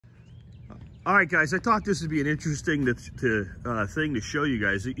All right, guys, I thought this would be an interesting thing to show you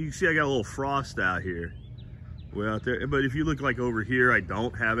guys. You can see I got a little frost out here, way out there. But if you look like over here, I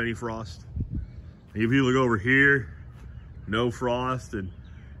don't have any frost. If you look over here, no frost. And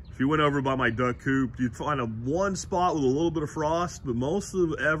if you went over by my duck coop, you'd find one spot with a little bit of frost, but most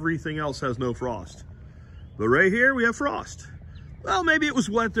of everything else has no frost. But right here, we have frost. Well, maybe it was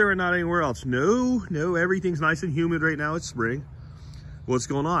wet there and not anywhere else. No, everything's nice and humid right now. It's spring. What's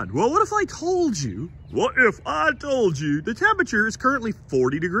going on? Well, what if I told you the temperature is currently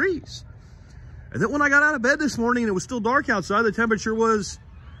 40 degrees? And then when I got out of bed this morning and it was still dark outside, the temperature was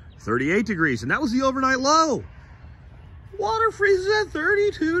 38 degrees, and that was the overnight low. Water freezes at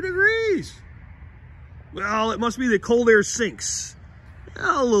 32 degrees. Well, it must be the cold air sinks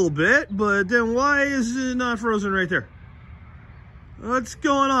a little bit, but then why is it not frozen right there? What's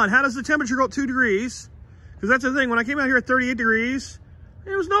going on? How does the temperature go up 2 degrees? Because that's the thing. When I came out here at 38 degrees,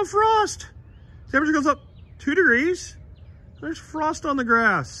 there was no frost. Temperature goes up 2 degrees. There's frost on the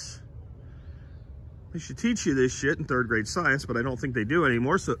grass. They should teach you this shit in 3rd grade science, but I don't think they do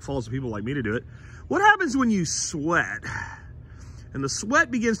anymore, so it falls to people like me to do it. What happens when you sweat? And the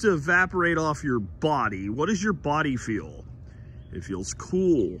sweat begins to evaporate off your body. What does your body feel? It feels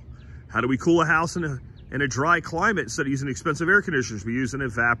cool. How do we cool a house in a dry climate instead of using expensive air conditioners? We use an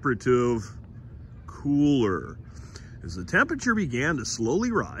evaporative cooler. As the temperature began to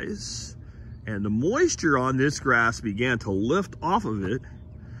slowly rise and the moisture on this grass began to lift off of it,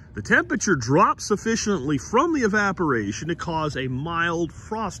 the temperature dropped sufficiently from the evaporation to cause a mild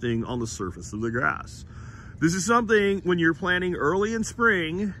frosting on the surface of the grass. This is something when you're planting early in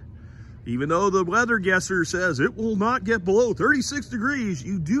spring, even though the weather guesser says it will not get below 36 degrees,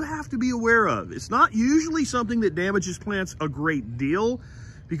 you do have to be aware of. It's not usually something that damages plants a great deal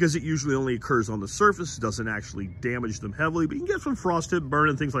because it usually only occurs on the surface. It doesn't actually damage them heavily, but you can get some frost tip burn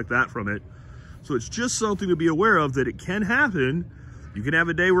and things like that from it. So it's just something to be aware of, that it can happen. You can have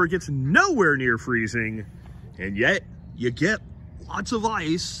a day where it gets nowhere near freezing, and yet you get lots of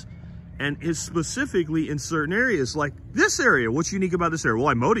ice, and it's specifically in certain areas like this area. What's unique about this area? Well,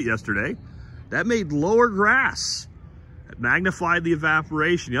 I mowed it yesterday. That made lower grass. It magnified the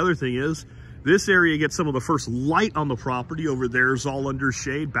evaporation. The other thing is, this area gets some of the first light on the property. Over there's all under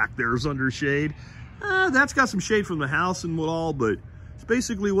shade. Back there's under shade. That's got some shade from the house and what all, but it's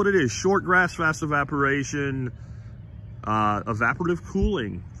basically what it is. Short grass, fast evaporation, evaporative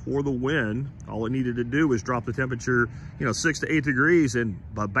cooling for the wind. All it needed to do was drop the temperature, 6 to 8 degrees, and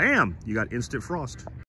bam, you got instant frost.